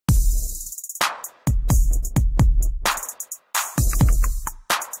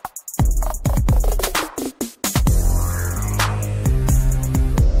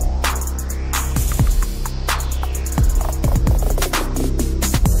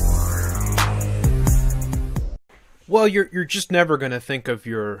Well, you're just never going to think of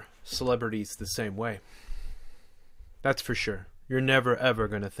your celebrities the same way. That's for sure. You're never ever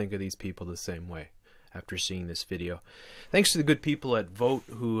going to think of these people the same way after seeing this video. Thanks to the good people at Vote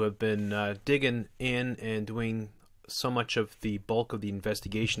who have been digging in and doing so much of the bulk of the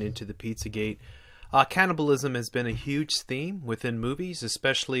investigation into the Pizzagate. Cannibalism has been a huge theme within movies,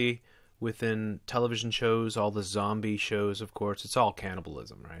 especially within television shows, all the zombie shows, of course. It's all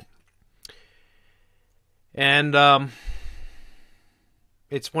cannibalism, right? And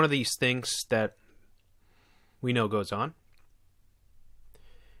it's one of these things that we know goes on.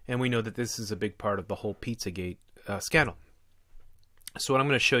 And we know that this is a big part of the whole Pizzagate scandal. So what I'm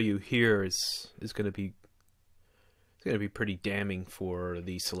going to show you here is going to be pretty damning for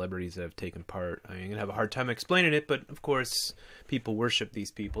the celebrities that have taken part. I'm going to have a hard time explaining it, but of course people worship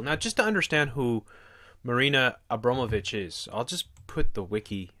these people. Now, just to understand who Marina Abramović is, I'll just put the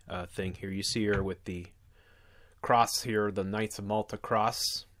wiki thing here. You see her with the cross here, the Knights of Malta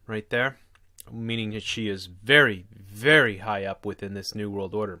cross right there, meaning that she is very, very high up within this New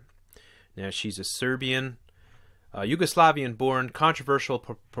World Order. Now, she's a Serbian, Yugoslavian-born, controversial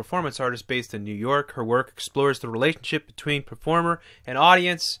performance artist based in New York. Her work explores the relationship between performer and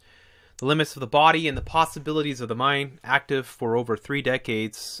audience, the limits of the body, and the possibilities of the mind. Active for over 3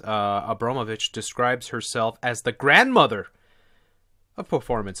 decades, Abramović describes herself as the grandmother of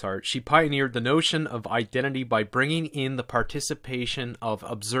performance art. She pioneered the notion of identity by bringing in the participation of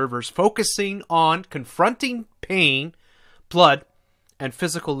observers, focusing on confronting pain, blood, and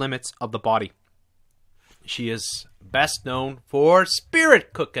physical limits of the body. She is best known for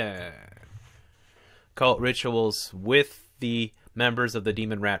spirit cooking, cult rituals with the members of the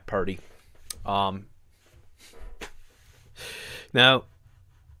Demon Rat Party. Now,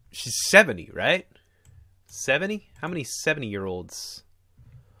 she's 70, right? 70? How many 70-year-olds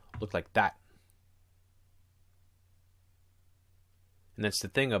look like that? And that's the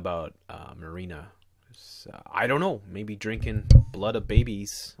thing about Marina. I don't know. Maybe drinking blood of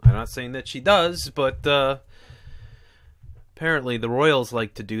babies. I'm not saying that she does, but apparently the royals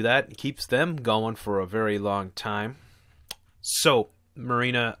like to do that. It keeps them going for a very long time. So,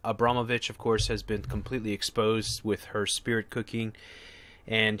 Marina Abramović, of course, has been completely exposed with her spirit cooking.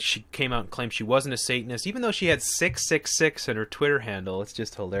 And she came out and claimed she wasn't a Satanist, even though she had 666 in her Twitter handle. It's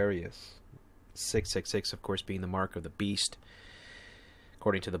just hilarious. 666, of course, being the mark of the beast,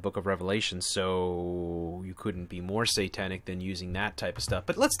 according to the book of Revelation. So you couldn't be more satanic than using that type of stuff.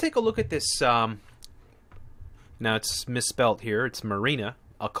 But let's take a look at this. Now, it's misspelt here. It's Marina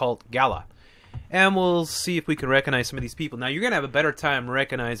Occult Gala. And we'll see if we can recognize some of these people. Now, you're going to have a better time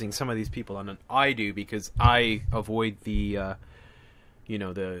recognizing some of these people than I do, because I avoid the... you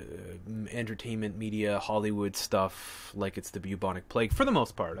know, the entertainment media, Hollywood stuff like it's the bubonic plague for the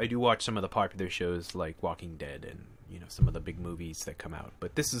most part. I do watch some of the popular shows like Walking Dead and, you know, some of the big movies that come out.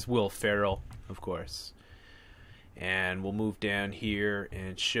 But this is Will Ferrell, of course. And we'll move down here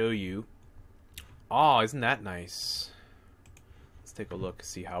and show you. Oh, isn't that nice? Let's take a look,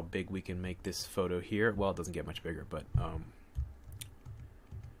 see how big we can make this photo here. Well, it doesn't get much bigger, but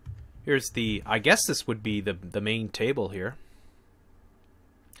here's the, I guess this would be the main table here.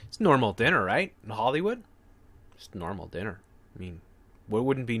 It's normal dinner, right? In Hollywood? Just normal dinner. I mean, what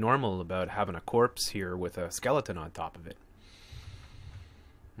wouldn't be normal about having a corpse here with a skeleton on top of it?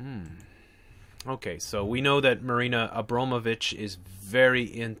 Okay, so we know that Marina Abramović is very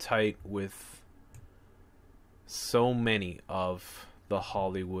in tight with so many of the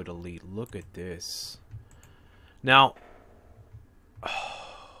Hollywood elite. Look at this. Now,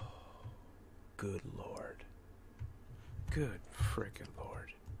 oh, good Lord. Good frickin' Lord.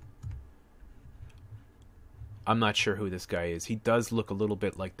 I'm not sure who this guy is. He does look a little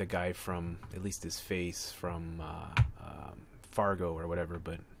bit like the guy from, at least his face, from Fargo or whatever,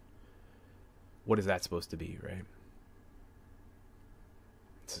 but what is that supposed to be, right?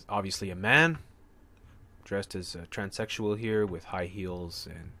 It's obviously a man, dressed as a transsexual here with high heels,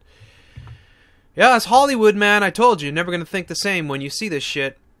 and yeah, it's Hollywood, man. I told you, you're never going to think the same when you see this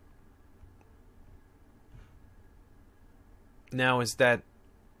shit. Now, is that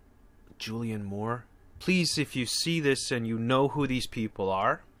Julianne Moore? Please, if you see this and you know who these people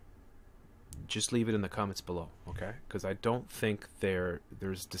are, just leave it in the comments below, okay? Because I don't think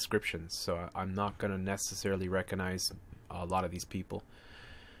there's descriptions, so I'm not going to necessarily recognize a lot of these people.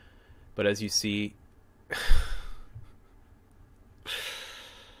 But as you see,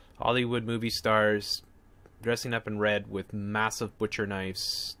 Hollywood movie stars dressing up in red with massive butcher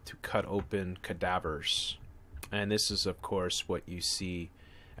knives to cut open cadavers. And this is, of course, what you see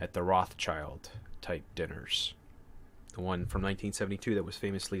at the Rothschild type dinners. The one from 1972 that was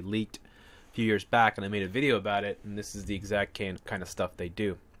famously leaked few years back, and I made a video about it, and this is the exact kind of stuff they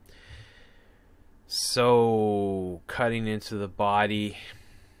do. So, cutting into the body.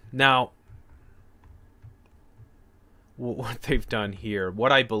 Now, what they've done here,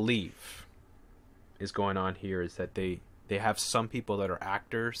 what I believe is going on here, is that they have some people that are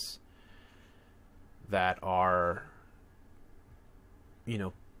actors that are, you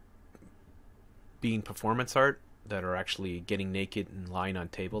know, being performance art, that are actually getting naked and lying on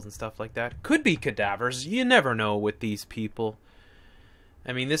tables and stuff like that. Could be cadavers. You never know with these people.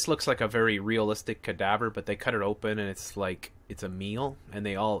 I mean, this looks like a very realistic cadaver, but they cut it open and it's like it's a meal and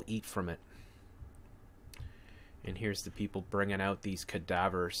they all eat from it. And here's the people bringing out these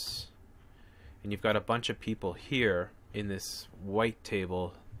cadavers. And you've got a bunch of people here in this white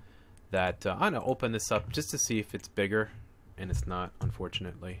table that I'm going to open this up just to see if it's bigger. And it's not,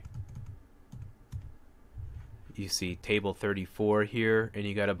 unfortunately. You see table 34 here, and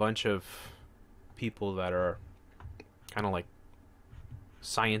you got a bunch of people that are kind of like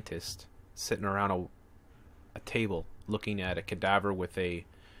scientists sitting around a table looking at a cadaver with a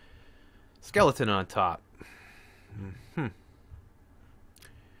skeleton on top.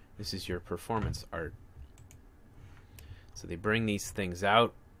 This is your performance art. So they bring these things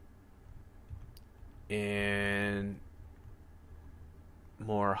out, and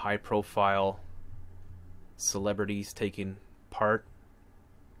more high profile celebrities taking part.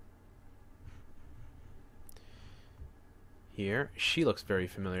 Here, she looks very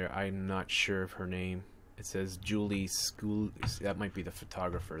familiar. I'm not sure of her name. It says Julie School. That might be the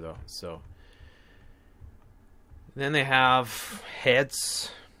photographer, though. So then they have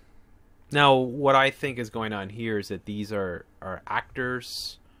heads. Now, what I think is going on here is that these are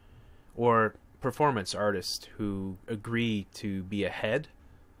actors or performance artists who agree to be a head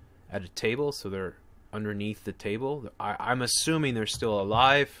at a table, so they're underneath the table. I'm assuming they're still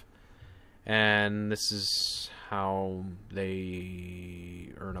alive, and this is how they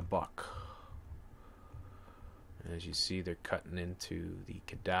earn a buck. As you see, they're cutting into the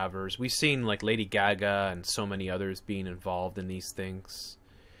cadavers. We've seen like Lady Gaga and so many others being involved in these things.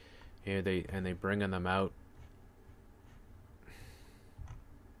 Here they bringing them out.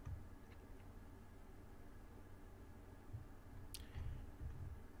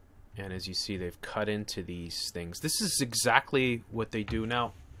 And as you see, they've cut into these things. This is exactly what they do.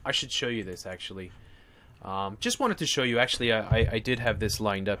 Now, I should show you this, actually. Just wanted to show you, actually, I did have this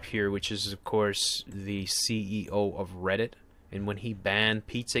lined up here, which is, of course, the CEO of Reddit. And when he banned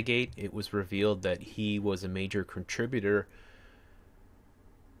Pizzagate, it was revealed that he was a major contributor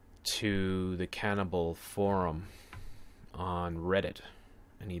to the cannibal forum on Reddit.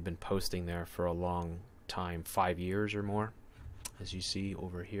 And he'd been posting there for a long time, 5 years or more, as you see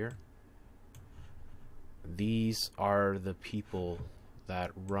over here. These are the people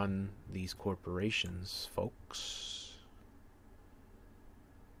that run these corporations, folks.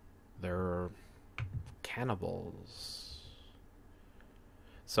 They're cannibals.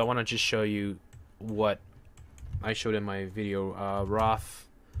 So I want to just show you what I showed in my video.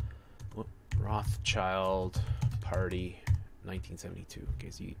 Rothschild Party 1972. Okay,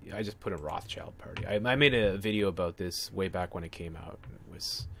 so I just put a Rothschild Party. I made a video about this way back when it came out. It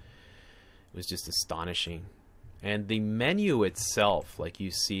was just astonishing. And the menu itself, like you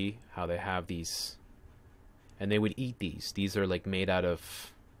see how they have these, and they would eat these. These are like made out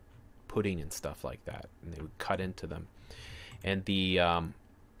of pudding and stuff like that, and they would cut into them. And the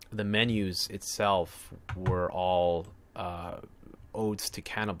menus itself were all odes to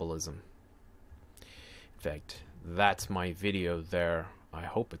cannibalism. In fact, that's my video there. I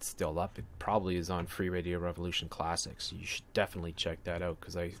hope it's still up. It probably is on Free Radio Revolution Classics. You should definitely check that out,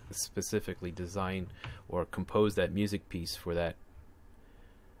 because I specifically designed or composed that music piece for that.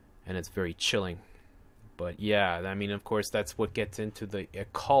 And it's very chilling. But yeah, I mean, of course, that's what gets into the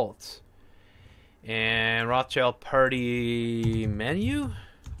occult. And Rothschild Party menu?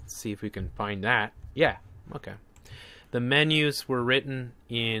 Let's see if we can find that. Yeah, okay. The menus were written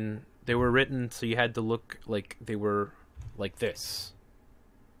in... They were written so you had to look like they were like this.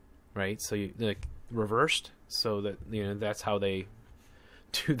 Right, so you like reversed, so that that's how they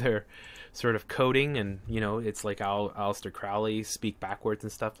do their sort of coding, and it's like Aleister Crowley speak backwards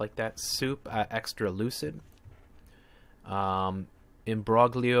and stuff like that. Soup extra lucid.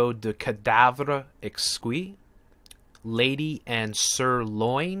 Imbroglio de cadavre exquis. Lady and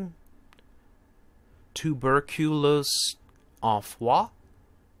sirloin. Tuberculose en foie.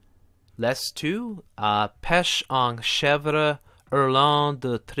 Les tu. Pêche en chèvre. Hurlant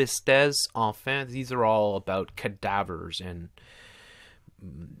de tristesse, enfin. These are all about cadavers and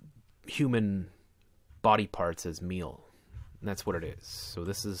human body parts as meal. And that's what it is. So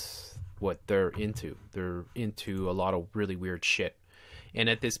this is what they're into. They're into a lot of really weird shit. And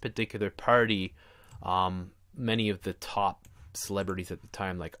at this particular party, many of the top celebrities at the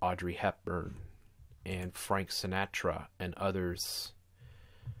time, like Audrey Hepburn and Frank Sinatra and others,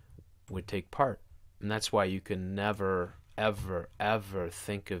 would take part. And that's why you can never, ever, ever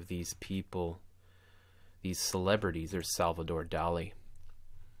think of these people, these celebrities. There's Salvador Dali,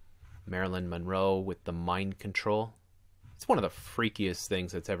 Marilyn Monroe with the mind control. It's one of the freakiest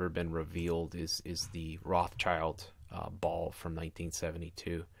things that's ever been revealed is the Rothschild ball from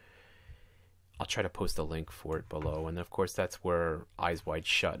 1972. I'll try to post a link for it below. And of course, that's where Eyes Wide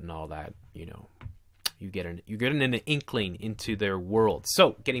Shut and all that, you know, you get an inkling into their world.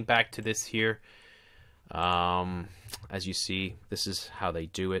 So getting back to this here, as you see, this is how they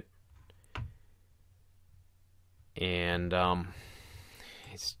do it. And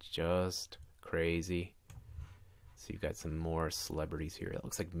it's just crazy. So you've got some more celebrities here. It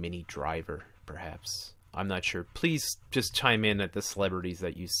looks like Minnie Driver, perhaps. I'm not sure. Please just chime in at the celebrities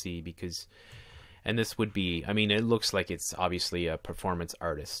that you see, because, and this would be, I mean, it looks like it's obviously a performance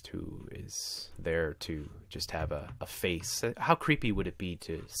artist who is there to just have a face. How creepy would it be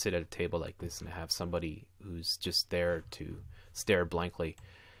to sit at a table like this and have somebody who's just there to stare blankly?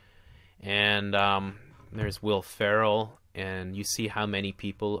 And there's Will Ferrell, and you see how many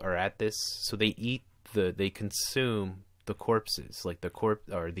people are at this. So they eat they consume the corpses, like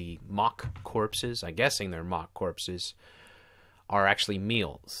the mock corpses. I'm guessing they're mock corpses, are actually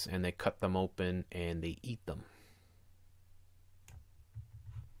meals, and they cut them open and they eat them.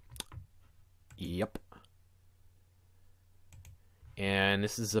 Yep. And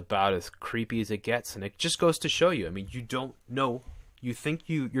this is about as creepy as it gets, and it just goes to show you, I mean, you don't know. You think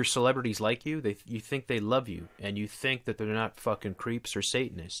your celebrities like you, you think they love you, and you think that they're not fucking creeps or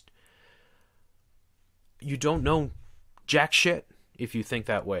Satanists. You don't know jack shit if you think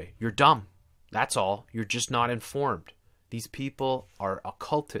that way. You're dumb. That's all. You're just not informed. These people are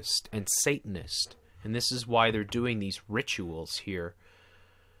occultist and Satanist, and this is why they're doing these rituals here,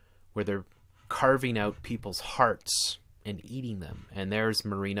 where they're carving out people's hearts and eating them. And there's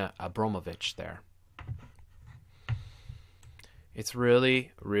Marina Abramović there. It's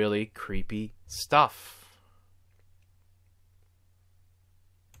really, really creepy stuff.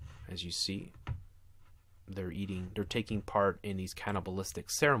 As you see, they're taking part in these cannibalistic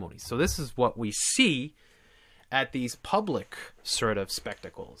ceremonies. So this is what we see at these public sort of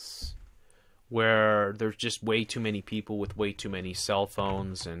spectacles, where there's just way too many people with way too many cell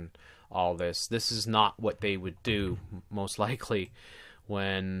phones and all this. This is not what they would do, most likely,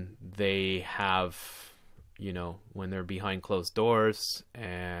 when they have, you know, when they're behind closed doors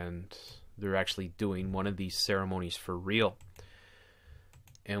and they're actually doing one of these ceremonies for real.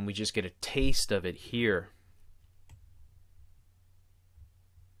 And we just get a taste of it here.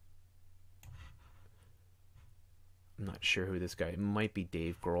 I'm not sure who this guy, it might be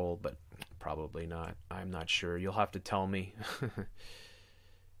Dave Grohl, but probably not. I'm not sure. You'll have to tell me.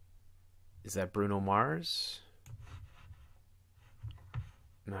 Is that Bruno Mars?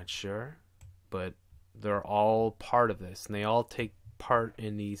 Not sure. But they're all part of this, and they all take part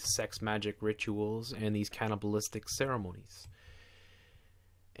in these sex magic rituals and these cannibalistic ceremonies.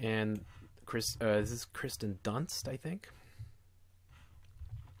 And this is Kristen Dunst, I think.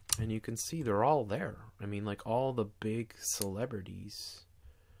 And you can see they're all there. I mean, like, all the big celebrities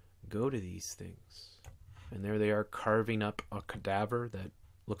go to these things. And there they are carving up a cadaver that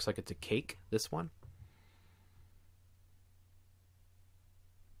looks like it's a cake, this one.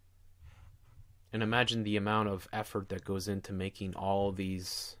 And imagine the amount of effort that goes into making all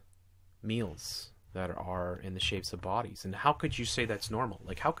these meals that are in the shapes of bodies. And how could you say that's normal?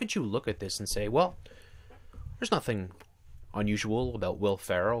 Like, how could you look at this and say, well, there's nothing unusual about Will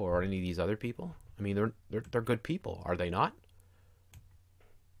Ferrell or any of these other people? I mean, they're good people, are they not?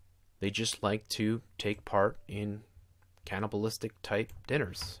 They just like to take part in cannibalistic type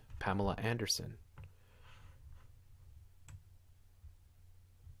dinners. Pamela Anderson.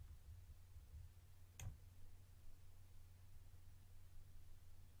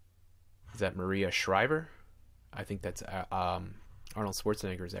 Is that Maria Shriver? I think that's Arnold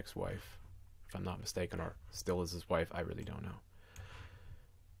Schwarzenegger's ex-wife, if I'm not mistaken, or still is his wife. I really don't know.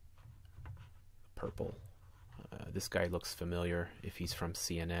 Purple. This guy looks familiar if he's from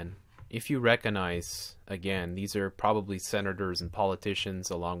CNN. If you recognize, again, these are probably senators and politicians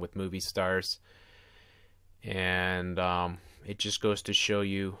along with movie stars. And it just goes to show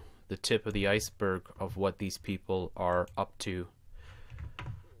you the tip of the iceberg of what these people are up to.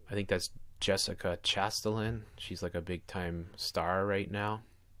 I think that's Jessica Chastain. She's like a big time star right now.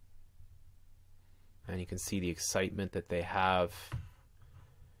 And you can see the excitement that they have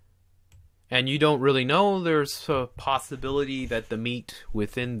And you don't really know, there's a possibility that the meat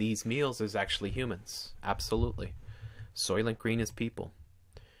within these meals is actually humans. Absolutely. Soylent Green is people.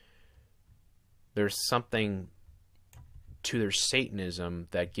 There's something to their Satanism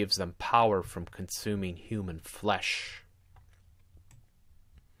that gives them power from consuming human flesh.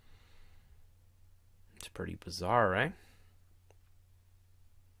 It's pretty bizarre, right?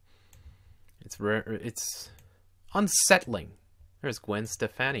 It's rare. It's unsettling. There's Gwen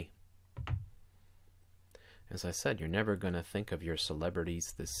Stefani. As I said, you're never going to think of your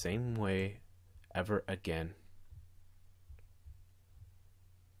celebrities the same way ever again.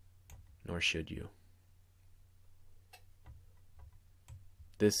 Nor should you.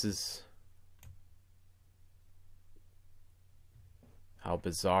 This is how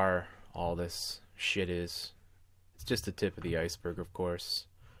bizarre all this shit is. It's just the tip of the iceberg, of course.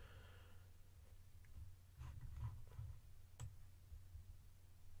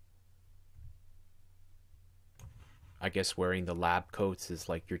 I guess wearing the lab coats is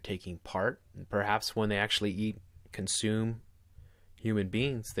like you're taking part. And perhaps when they actually consume human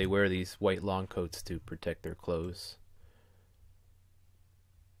beings, they wear these white long coats to protect their clothes.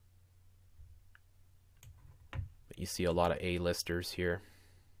 But you see a lot of A-listers here.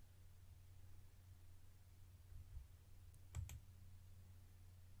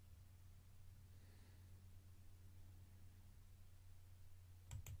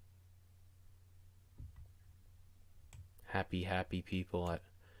 Happy people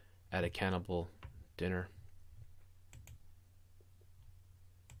at a cannibal dinner.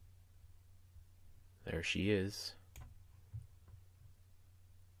 There she is.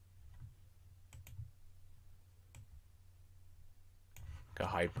 A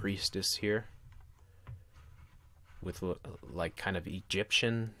high priestess here with like kind of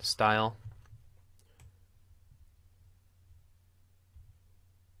Egyptian style.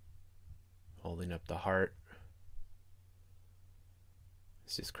 Holding up the heart.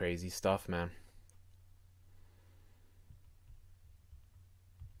 It's just crazy stuff, man.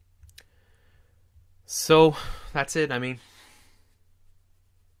 So that's it. I mean,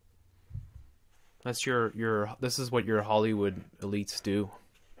 that's this is what your Hollywood elites do.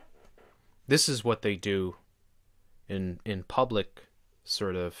 This is what they do in public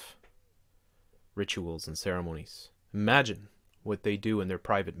sort of rituals and ceremonies. Imagine what they do in their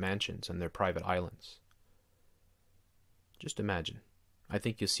private mansions and their private islands. Just imagine. I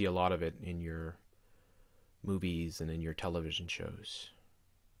think you'll see a lot of it in your movies and in your television shows.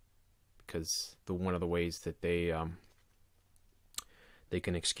 Because one of the ways that they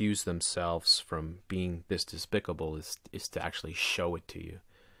can excuse themselves from being this despicable is to actually show it to you,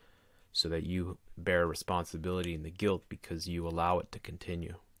 so that you bear responsibility and the guilt because you allow it to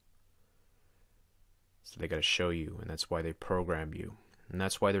continue. So they got to show you, and that's why they program you. And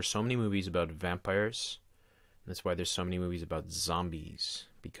that's why there's so many movies about vampires. And that's why there's so many movies about zombies,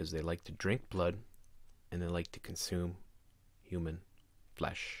 because they like to drink blood and they like to consume human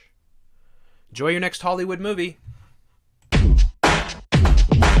flesh. Enjoy your next Hollywood movie.